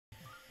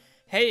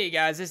Hey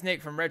guys, it's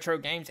Nick from Retro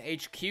Games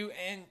HQ,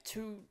 and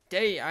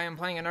today I am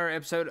playing another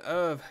episode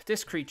of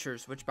Disc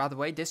Creatures, which, by the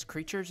way, Disc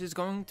Creatures is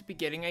going to be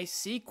getting a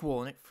sequel,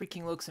 and it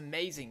freaking looks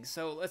amazing.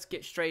 So let's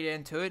get straight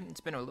into it.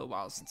 It's been a little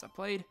while since I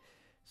played,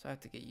 so I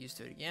have to get used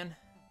to it again.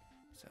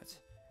 So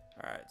that's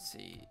alright. Let's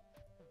see.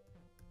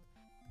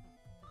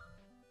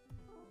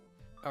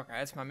 Okay,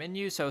 that's my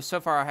menu. So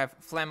far I have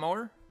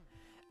Flamor,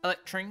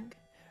 Electring,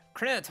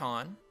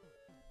 Crenaton.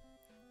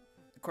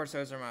 Of course,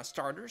 those are my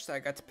starters that I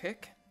got to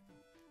pick.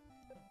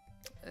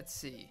 Let's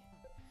see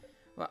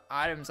what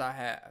items I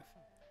have.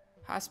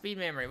 High speed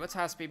memory. What's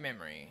high speed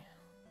memory?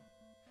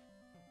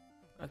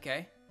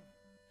 Okay.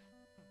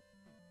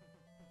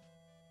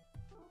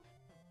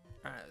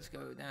 Alright, let's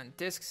go down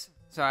discs.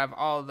 So I have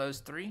all of those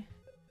three.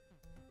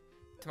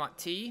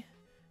 Tomat,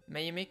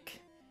 Mimic,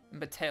 and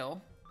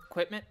Batel.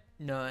 Equipment,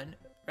 none.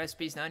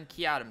 Recipes, none.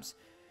 Key items.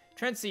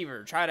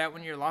 Transceiver. Try it out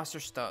when you're lost or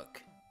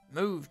stuck.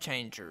 Move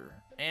changer.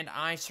 And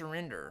I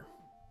surrender.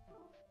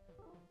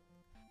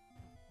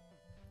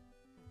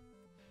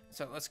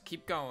 So let's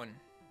keep going.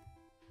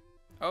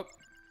 Oh.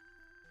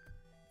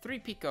 3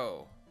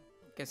 Pico.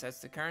 Guess that's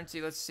the currency.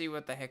 Let's see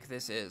what the heck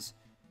this is.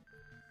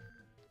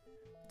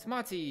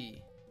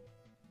 Tomati.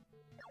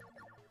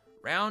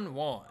 Round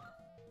 1.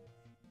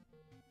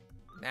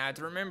 Now I have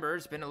to remember,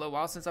 it's been a little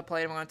while since I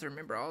played. I'm going to have to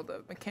remember all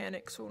the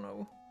mechanics. Oh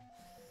no.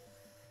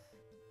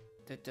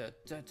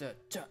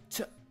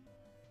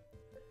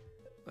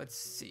 Let's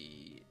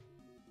see.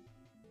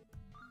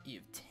 You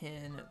have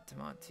 10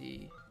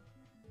 Tomati.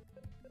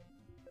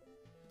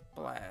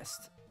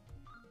 Blast.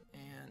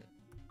 And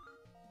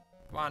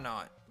why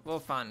not? We'll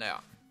find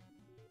out.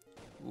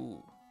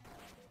 Ooh.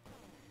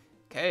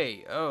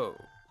 KO.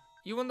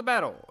 You won the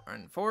battle.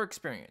 Earn 4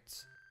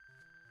 experience.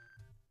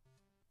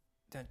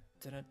 Dun,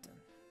 dun, dun, dun.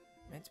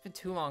 Man, it's been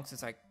too long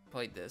since I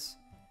played this.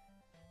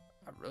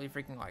 I really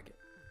freaking like it.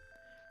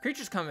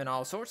 Creatures come in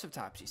all sorts of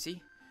types, you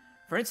see.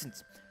 For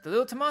instance, the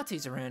little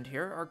tomatis around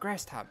here are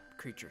grass type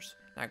creatures.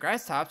 Now,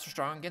 grass types are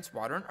strong against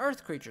water and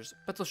earth creatures,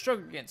 but they'll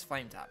struggle against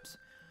flame types.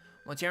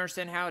 Once you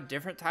understand how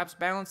different types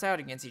balance out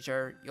against each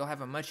other, you'll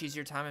have a much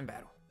easier time in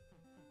battle.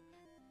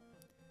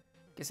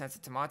 Guess that's a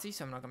Tomati,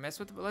 so I'm not gonna mess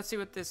with it, but let's see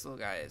what this little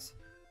guy is.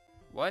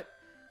 What?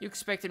 You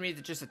expected me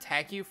to just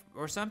attack you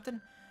or something?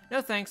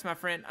 No thanks, my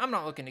friend. I'm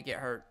not looking to get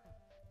hurt.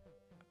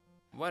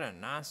 What a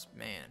nice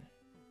man.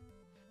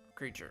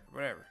 Creature,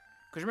 whatever.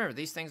 Because remember,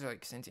 these things are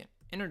like sentient.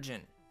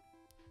 Energen.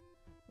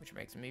 Which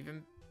makes them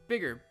even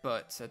bigger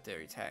butts at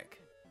their attack.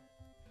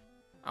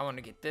 I want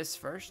to get this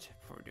first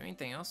before we do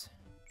anything else.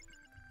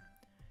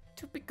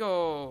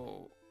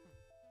 Tupico.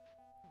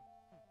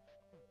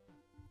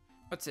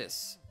 What's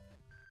this?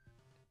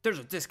 There's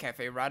a disc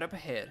cafe right up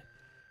ahead.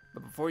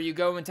 But before you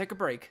go and take a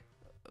break,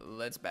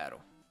 let's battle.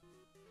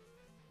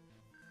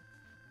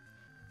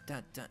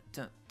 Dun dun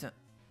dun dun.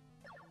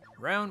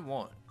 Round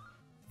 1.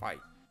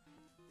 Fight.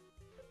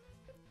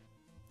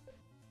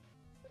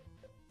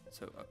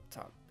 So up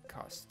top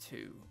costs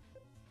 2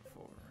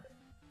 for.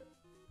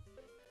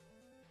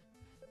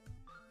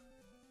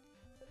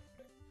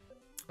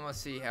 Let's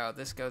see how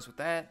this goes with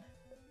that.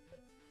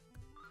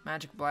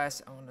 Magic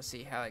Blast, I want to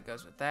see how that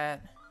goes with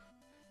that.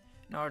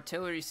 And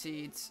Artillery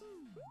Seeds,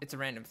 it's a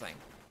random thing.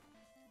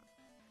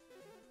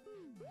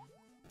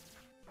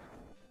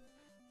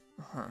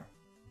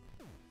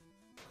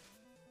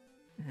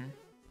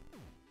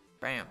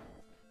 Bam.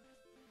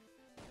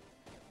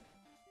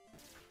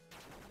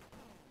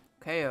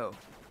 KO.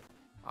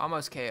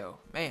 Almost KO.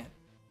 Man.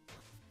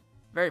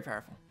 Very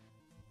powerful.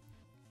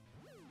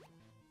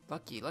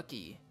 Lucky,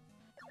 lucky.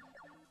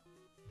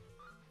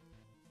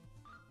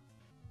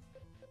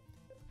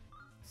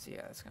 See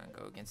how that's gonna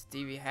go against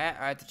DV Hat.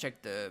 I have to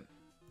check the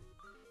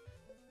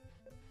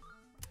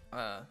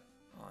hold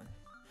on.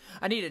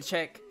 I need to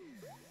check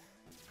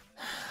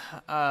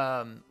what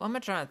am I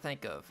trying to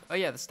think of? Oh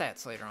yeah, the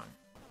stats later on.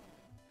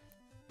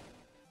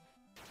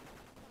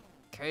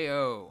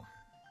 KO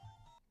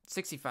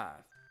 65.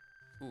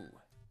 Ooh.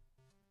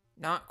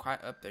 Not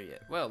quite up there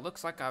yet. Well,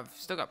 looks like I've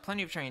still got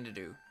plenty of training to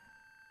do.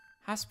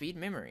 High speed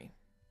memory.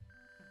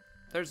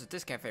 There's a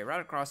disc cafe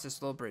right across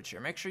this little bridge here.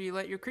 Make sure you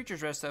let your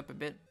creatures rest up a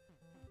bit.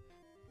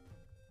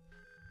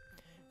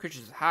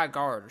 Creatures with high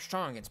guard are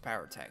strong against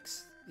power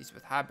attacks. These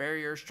with high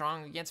barrier are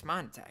strong against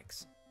mind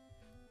attacks.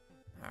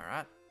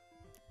 Alright.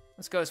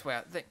 Let's go this way,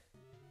 I think.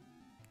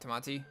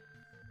 Tomati.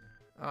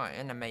 Oh,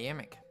 and a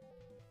Mimic.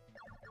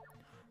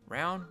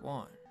 Round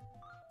 1.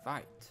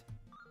 Fight.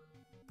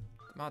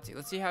 Tomati.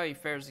 Let's see how he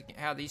fares,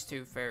 how these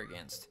two fare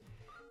against.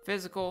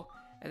 Physical,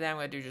 and then I'm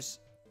going to do just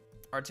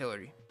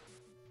artillery.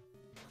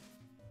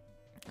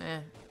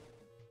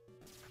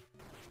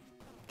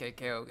 Okay,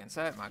 KO against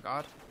that, my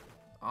god.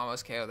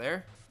 Almost KO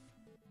there.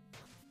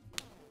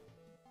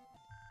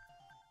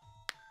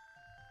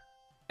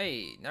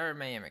 Hey, another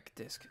Mimic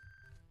disc.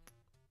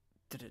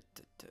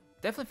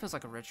 Definitely feels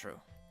like a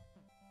retro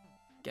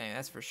game,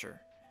 that's for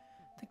sure.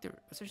 I think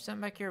was there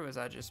something back here, or was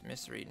I just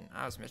misreading?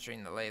 I was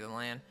misreading the lay of the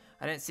land.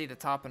 I didn't see the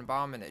top and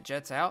bottom and it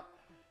jets out.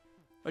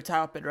 Or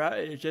top and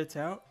right and it jets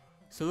out.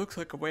 So it looks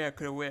like a way I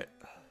could have went.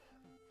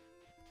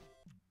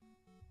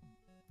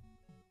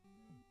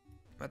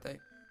 What they?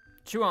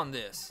 Chew on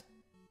this.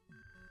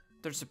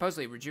 There's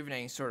supposedly a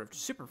rejuvenating sort of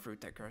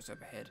superfruit that grows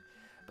up ahead.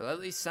 But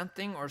at least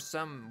something or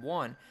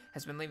someone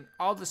has been leaving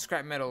all the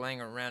scrap metal laying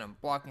around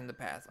and blocking the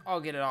path. I'll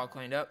get it all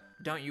cleaned up.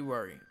 Don't you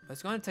worry. But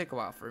it's going to take a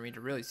while for me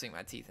to really sink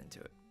my teeth into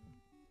it.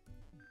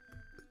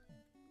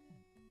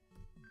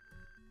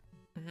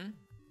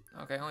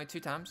 Okay, only 2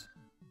 times.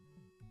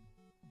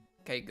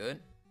 Okay, good.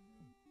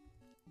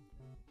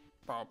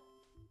 Bob.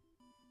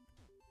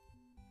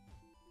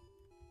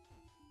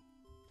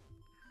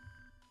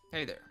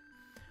 Hey there.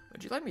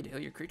 Would you like me to heal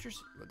your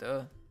creatures? Well,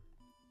 duh.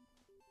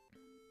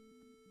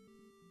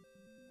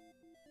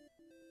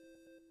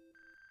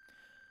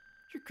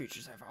 Your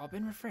creatures have all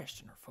been refreshed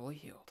and are fully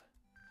healed.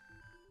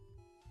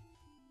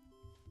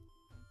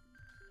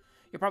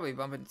 You'll probably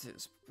bump into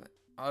this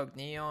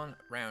neon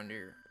around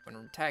here. When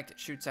attacked, it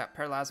shoots out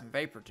paralyzing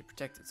vapor to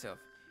protect itself.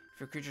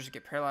 If your creatures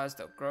get paralyzed,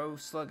 they'll grow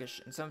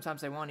sluggish, and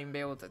sometimes they won't even be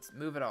able to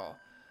move at all.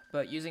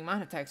 But using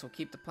mind attacks will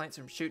keep the plants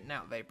from shooting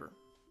out vapor.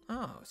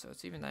 Oh, so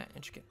it's even that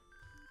intricate.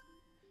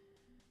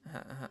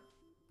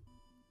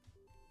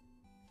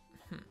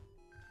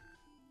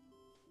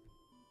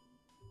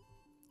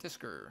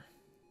 Tisker.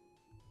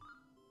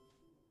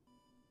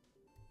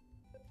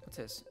 What's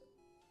this?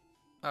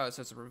 Oh,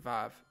 so it's a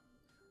revive.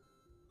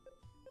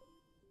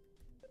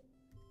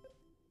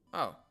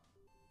 Oh.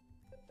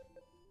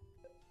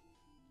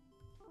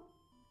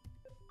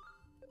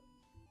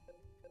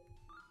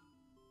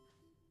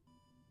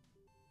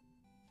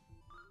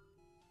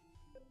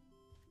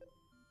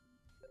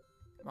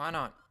 Why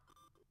not?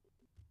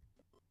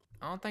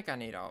 I don't think I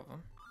need all of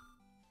them.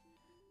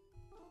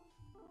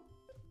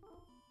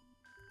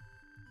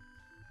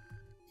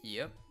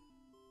 Yep.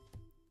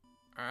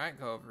 Alright,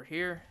 go over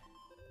here.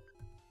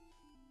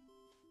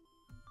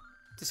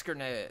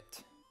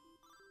 Discernect.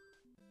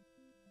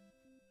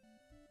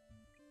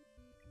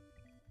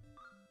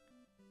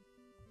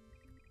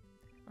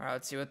 Alright,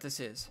 let's see what this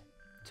is.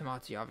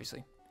 Tamati,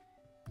 obviously.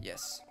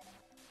 Yes.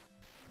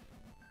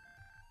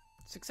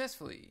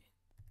 Successfully.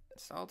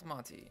 Install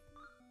Tamati.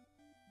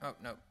 Oh,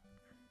 no.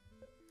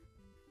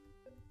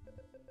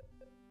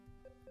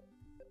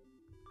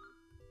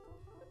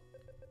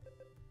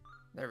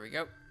 There we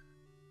go.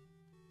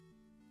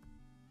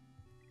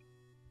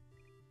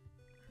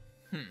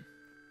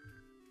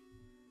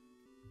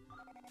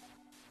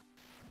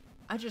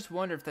 I just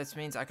wonder if this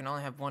means I can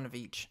only have one of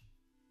each.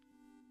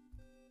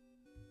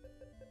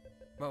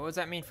 What does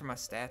that mean for my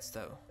stats,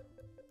 though?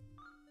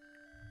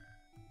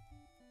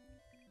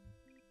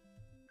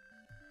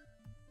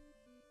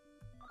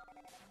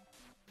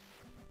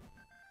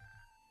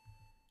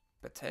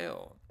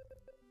 Batel.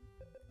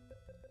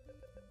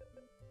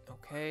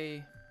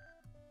 Okay.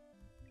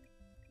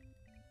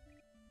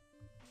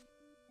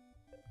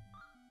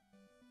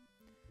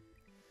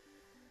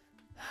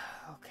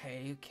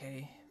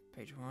 Okay.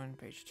 Page 1,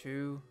 page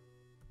 2.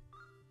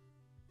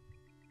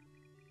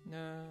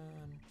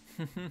 None.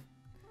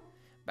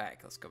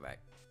 Back, let's go back.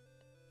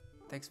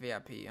 Thanks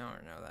VIP, I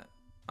don't know that.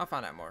 I'll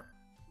find out more.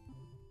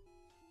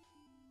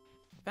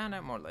 Find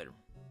out more later.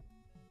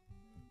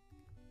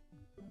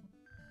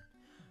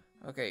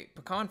 Okay,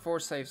 Pecan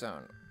Forest Safe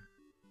Zone.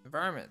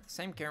 Environment, the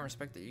same care and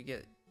respect that you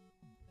get.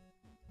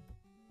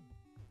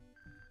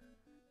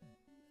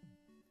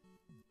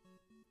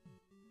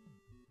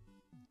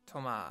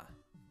 Toma.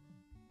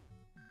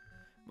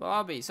 Well,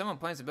 I'll be. Someone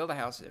plans to build a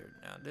house there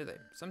now, do they?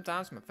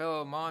 Sometimes my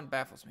fellow man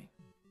baffles me.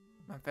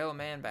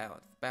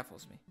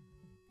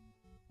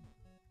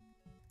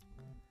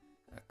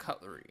 A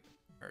cutlery,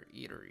 or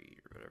eatery,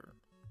 or whatever.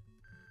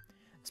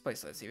 This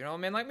place lets even old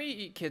men like me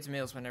eat kids'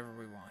 meals whenever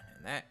we want,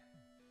 and that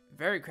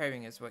very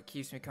craving is what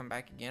keeps me coming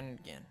back again and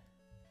again.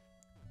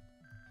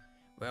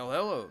 Well,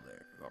 hello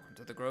there. Welcome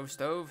to the Grove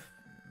Stove.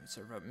 We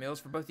serve up meals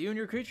for both you and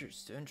your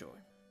creatures to enjoy.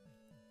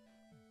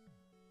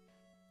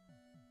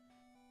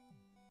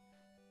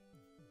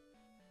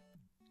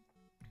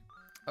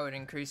 Oh, it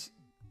increased.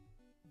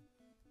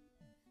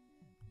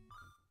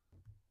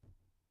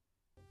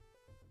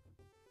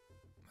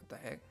 What the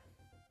heck?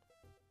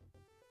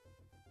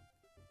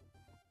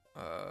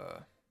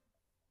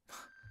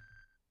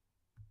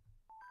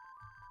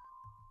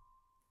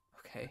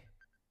 Okay.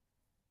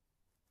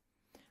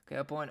 Okay,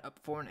 up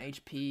 4 in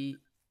HP,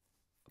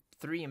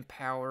 3 in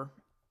power.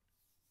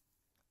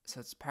 So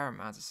its power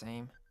amount's the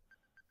same.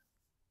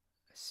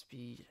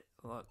 Speed,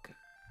 luck.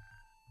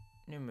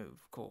 New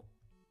move, cool.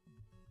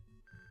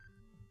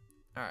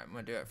 Alright, I'm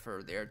gonna do it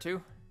for the air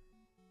too.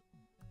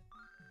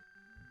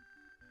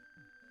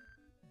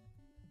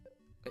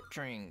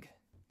 Littering.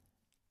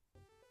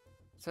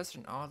 Such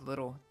an odd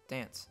little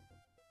dance.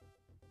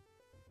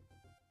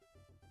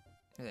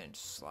 And then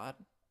just slide.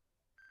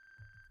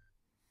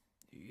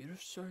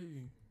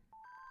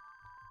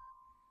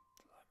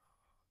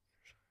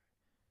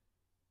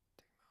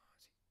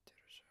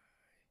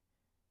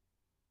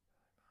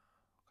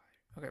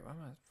 Okay, why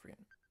am I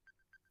forgetting?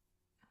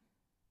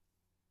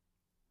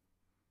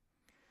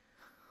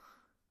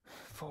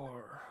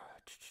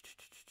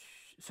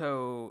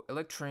 So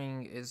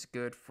Electring is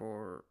good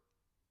for.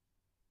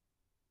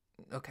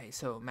 Okay,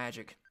 so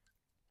magic.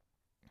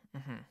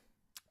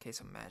 Okay,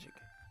 so magic.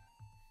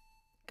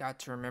 Got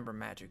to remember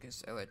magic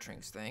is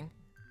Electrink's thing.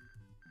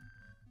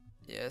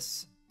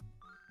 Yes.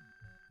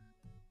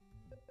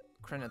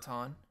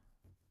 Krenaton.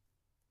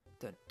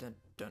 Dun dun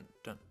dun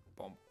dun.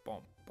 Boom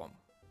boom boom.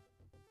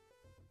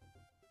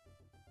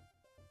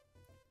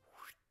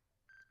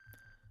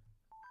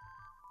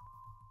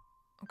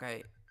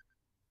 Okay.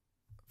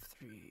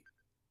 3.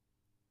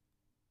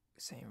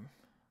 Same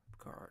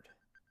card.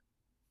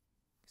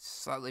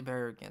 Slightly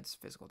better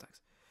against physical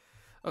attacks.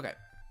 Okay.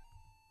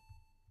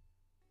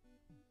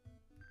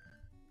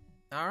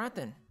 Alright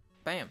then.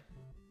 Bam.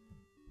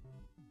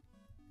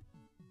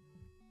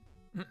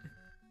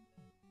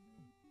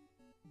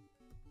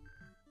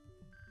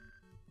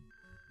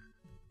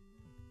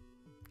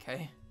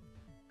 Okay.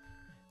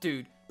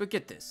 Dude, but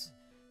get this.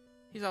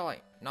 He's all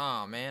like,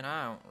 nah, man,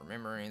 I don't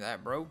remember any of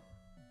that, bro.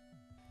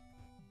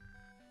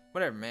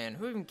 Whatever, man.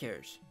 Who even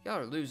cares? Y'all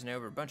are losing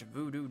over a bunch of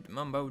voodoo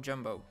mumbo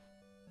jumbo.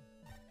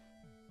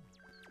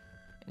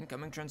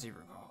 Incoming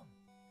transceiver call.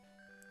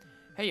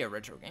 Hey,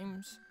 retro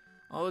games.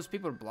 All those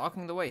people are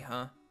blocking the way,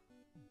 huh?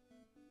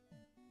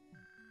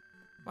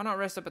 Why not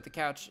rest up at the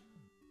couch,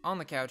 on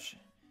the couch,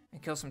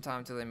 and kill some time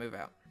until they move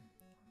out?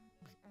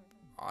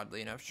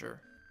 Oddly enough,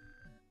 sure.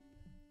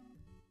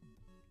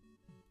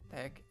 The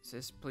heck is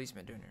this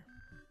policeman doing here?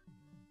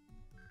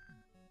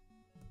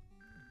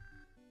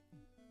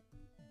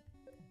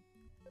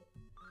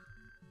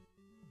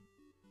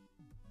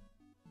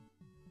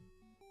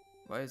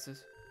 What is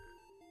this?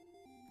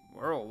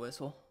 Whirl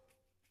whistle.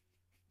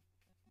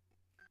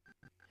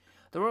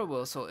 The whirl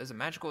whistle is a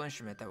magical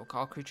instrument that will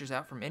call creatures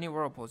out from any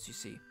whirlpools you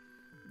see.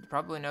 You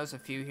probably notice a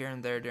few here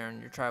and there during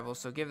your travels,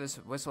 so give this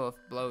whistle a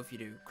blow if you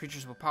do.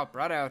 Creatures will pop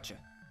right out at you.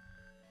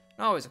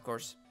 Not always, of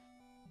course.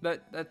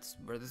 But that's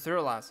where the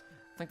thrill lies.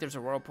 I think there's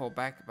a whirlpool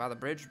back by the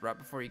bridge right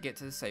before you get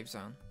to the safe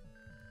zone.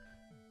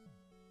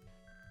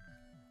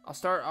 I'll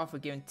start off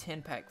with giving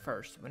 10 pack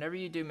first. Whenever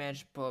you do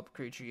manage to pull up a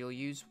creature, you'll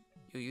use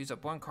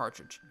up 1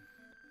 cartridge.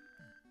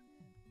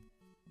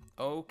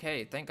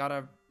 Okay, thank God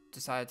I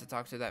decided to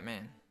talk to that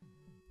man.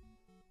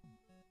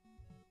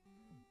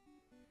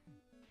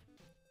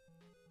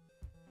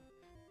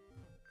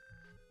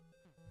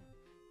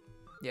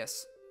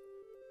 Yes.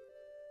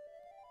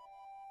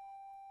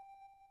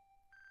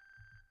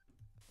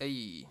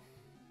 Hey.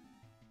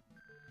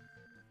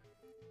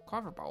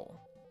 Clever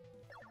bowl.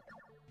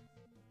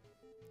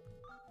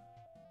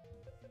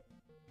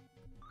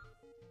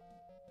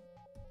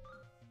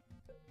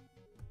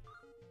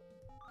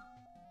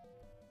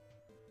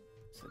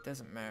 So it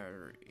doesn't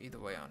matter either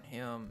way on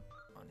him,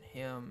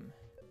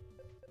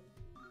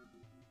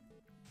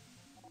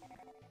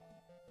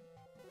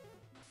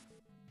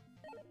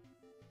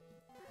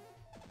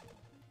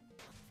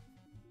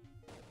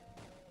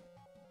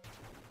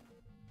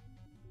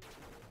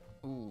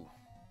 Ooh.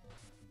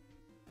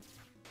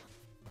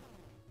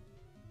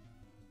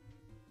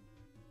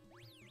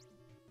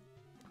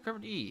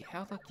 Recovered E,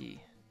 how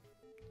lucky.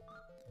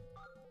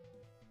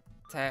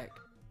 Attack.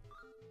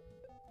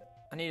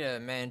 I need to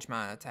manage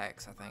my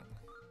attacks, I think.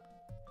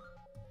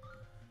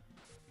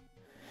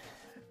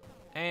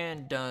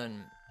 And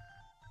done.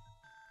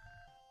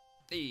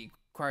 E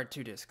acquired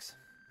 2 discs.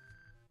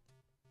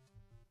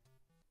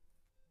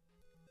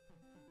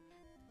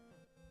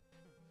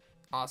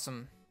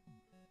 Awesome.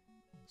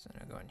 So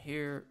now go in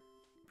here,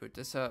 boot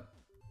this up.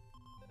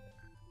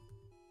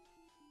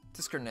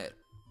 Disconnect.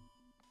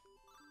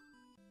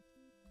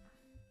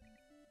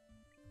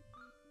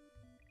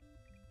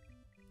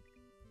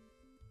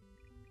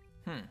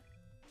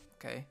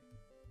 Okay.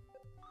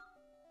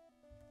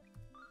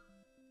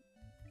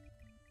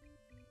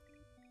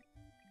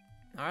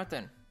 Alright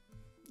then.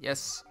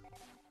 Yes.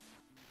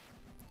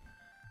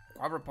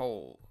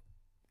 Quadrupole.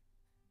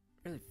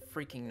 Really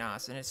freaking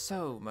nice, and it's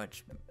so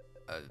much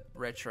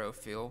retro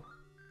feel.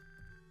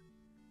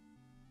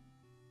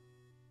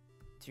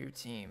 To your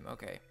team,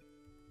 okay.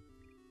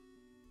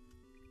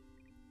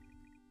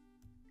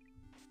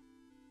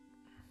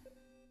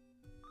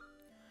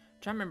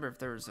 Trying to remember if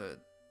there was a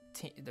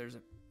I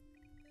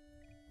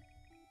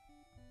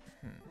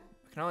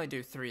can only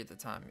do 3 at the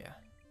time, yeah.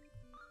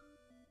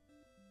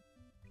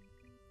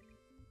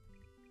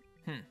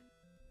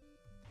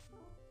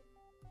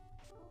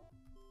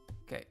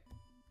 Okay.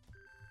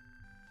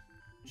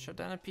 Shut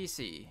down a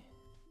PC.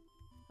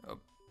 Oh.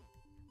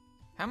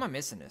 How am I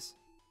missing this?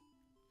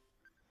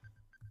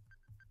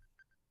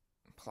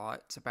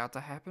 Plot's about to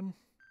happen,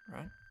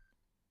 right?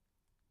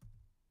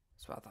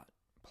 That's what I thought.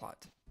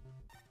 Plot.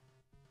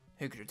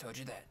 Who could have told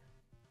you that?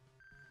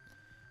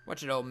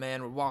 Watch it, old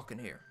man. We're walking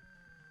here.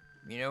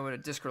 You know what a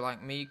discer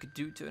like me could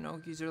do to an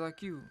old geezer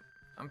like you?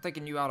 I'm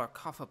thinking you ought to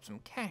cough up some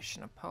cash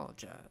and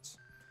apologize.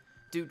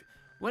 Dude,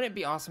 wouldn't it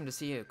be awesome to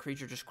see a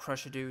creature just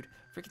crush a dude?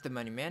 Forget the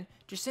money, man.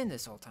 Just send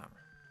this old timer.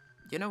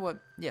 You know what?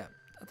 Yeah,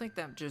 I think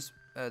that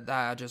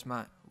I just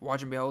might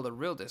watch and behold a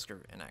real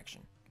discer in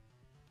action.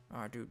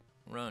 Alright, dude,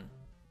 run.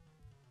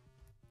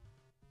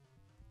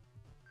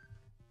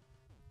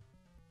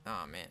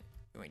 Aw, man,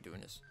 you ain't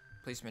doing this.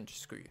 Policeman,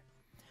 just screw you.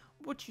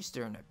 What you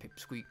staring at,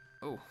 pipsqueak?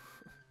 Oh.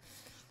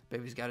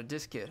 Baby's got a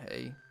disc kit,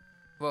 hey.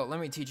 Well, let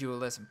me teach you a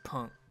lesson,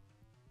 punk.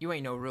 You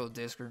ain't no real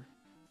discer.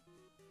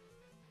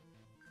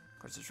 Of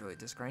course, it's really a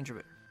disc ranger,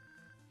 but...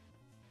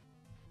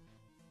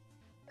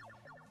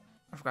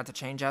 I forgot to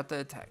change out the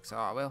attacks.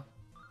 Oh, well.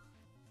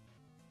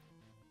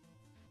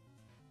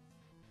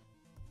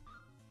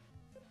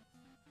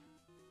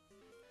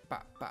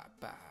 Ba, ba,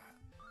 ba.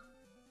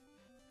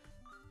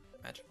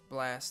 Magic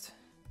Blast.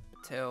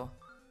 Tail.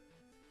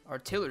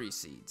 Artillery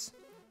Seeds.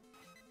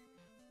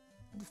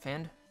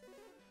 Defend.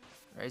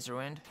 Razor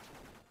Wind.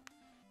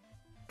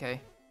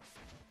 Okay.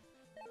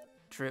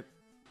 Trip.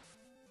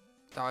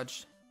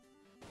 Dodge.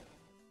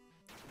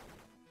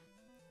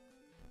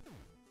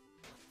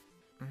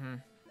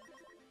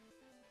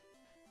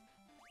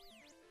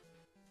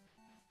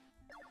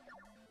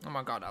 Oh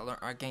my god,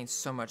 I gained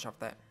so much off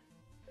that.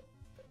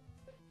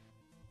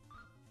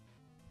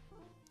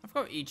 I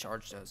forgot what each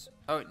charge does.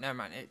 Oh, never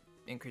mind. It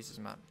increases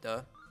my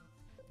duh.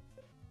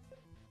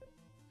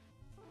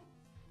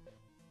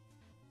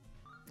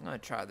 I'm gonna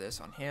try this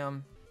on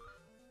him.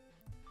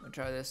 I'm gonna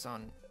try this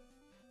on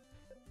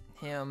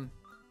him.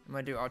 I'm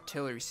gonna do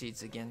artillery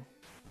seeds again.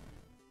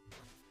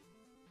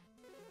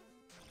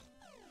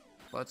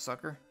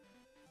 Bloodsucker.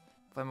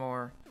 Play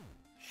more.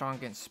 Strong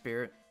against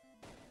spirit.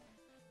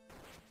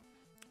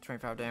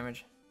 25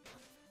 damage.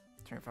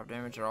 25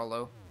 damage, they're all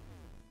low.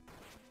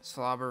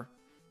 Slobber.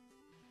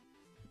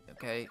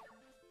 Okay.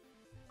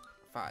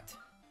 Fight.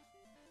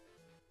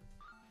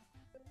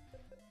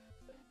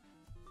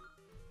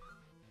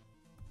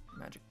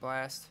 Magic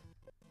Blast.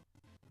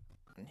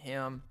 And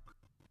him.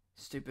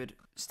 Stupid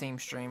Steam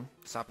Stream.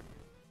 Stop it.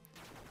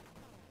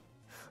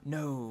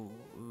 No.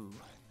 Ooh.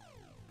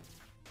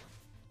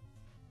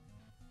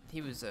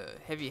 He was a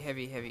heavy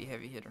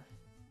hitter.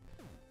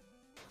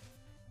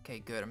 Okay,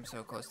 good. I'm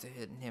so close to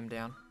hitting him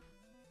down.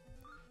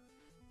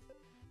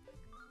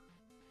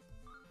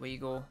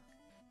 Weagle.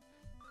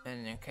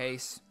 And in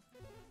case.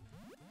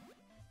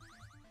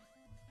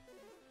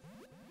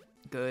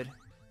 Good.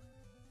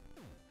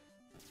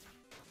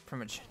 Pretty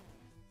much.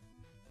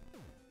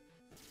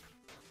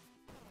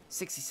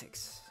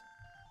 66.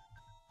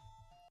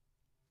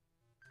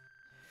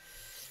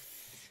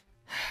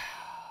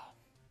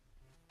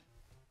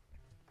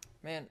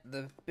 Man,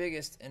 the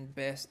biggest and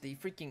best, the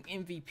freaking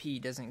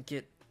MVP doesn't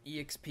get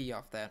EXP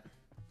off that.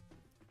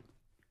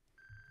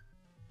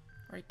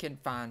 Or you can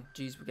fine.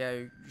 Jeez, we got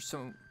you're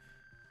so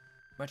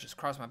much as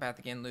cross my path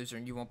again, loser,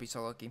 and you won't be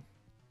so lucky.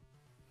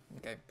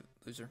 Okay,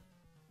 loser.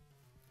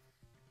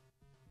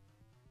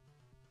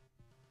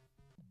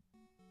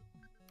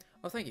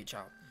 Oh, thank you,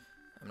 child.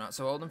 I'm not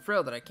so old and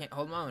frail that I can't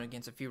hold my own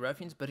against a few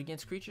ruffians, but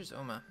against creatures,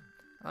 oh my.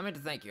 I meant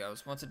to thank you. I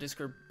was once a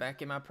discer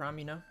back in my prime,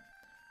 you know.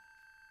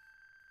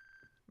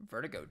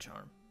 Vertigo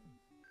Charm.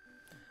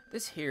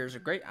 This here is a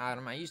great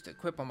item I used to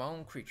equip on my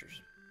own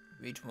creatures.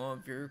 Each one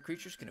of your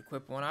creatures can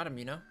equip one item,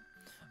 you know.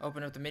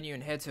 Open up the menu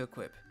and head to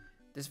equip.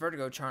 This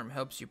Vertigo Charm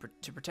helps you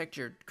to protect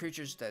your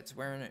creatures that's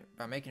wearing it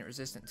by making it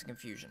resistant to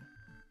confusion.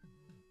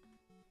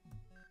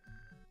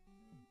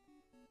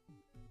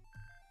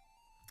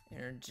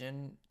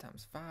 Energen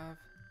times 5.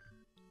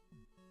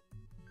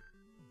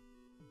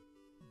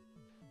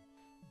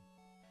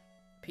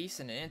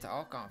 Peace and an end to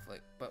all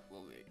conflict, but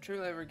will we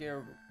truly ever get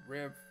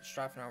rid of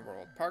strife in our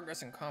world?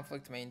 Progress and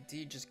conflict may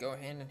indeed just go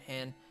hand in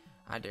hand,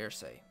 I dare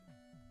say.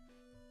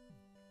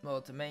 Well,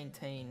 to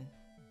maintain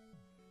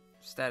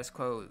status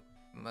quo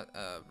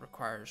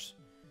requires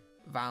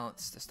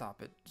violence to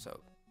stop it,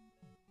 so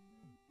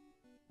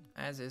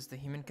as is the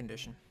human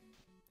condition.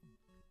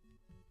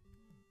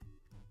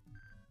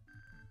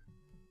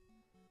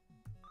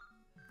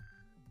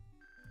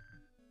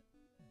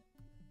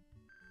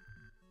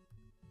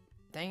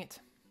 Dang it.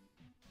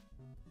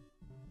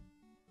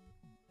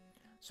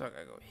 So I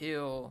gotta go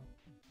heal.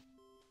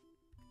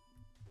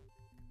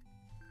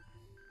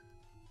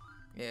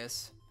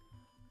 Yes.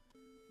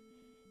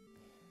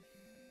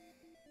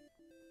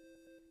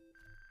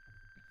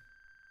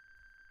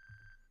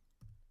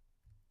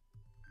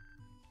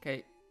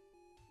 Okay.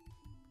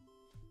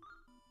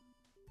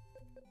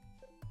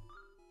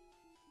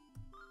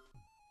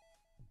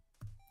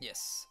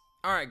 Yes.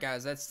 Alright,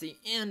 guys, that's the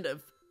end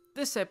of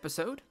this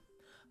episode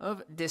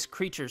of Disc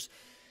Creatures.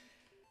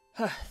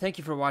 Thank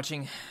you for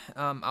watching.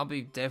 I'll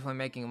be definitely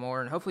making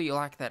more, and hopefully you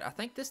like that. I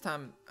think this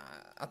time,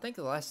 I think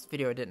the last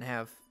video I didn't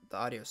have the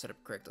audio set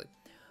up correctly.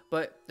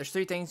 But there's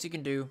 3 things you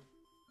can do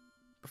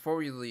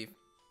before you leave.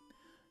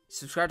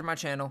 Subscribe to my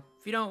channel.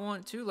 If you don't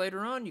want to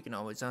later on, you can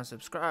always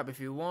unsubscribe. If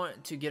you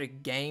want to get a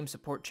game,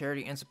 support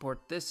charity, and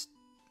support this,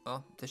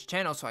 well, this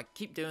channel so I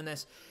keep doing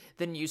this,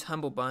 then use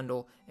Humble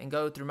Bundle and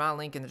go through my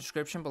link in the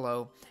description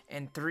below.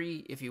 And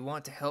 3, if you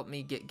want to help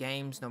me get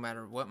games no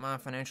matter what my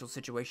financial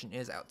situation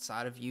is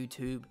outside of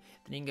YouTube,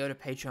 then you can go to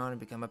Patreon and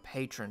become a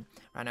patron.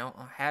 Right now, I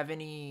don't have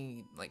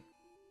any like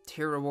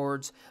tier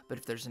rewards, but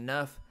if there's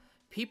enough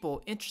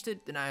people interested,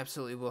 then I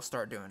absolutely will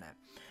start doing that.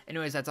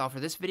 Anyways, that's all for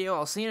this video.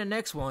 I'll see you in the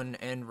next one,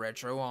 and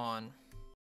retro on.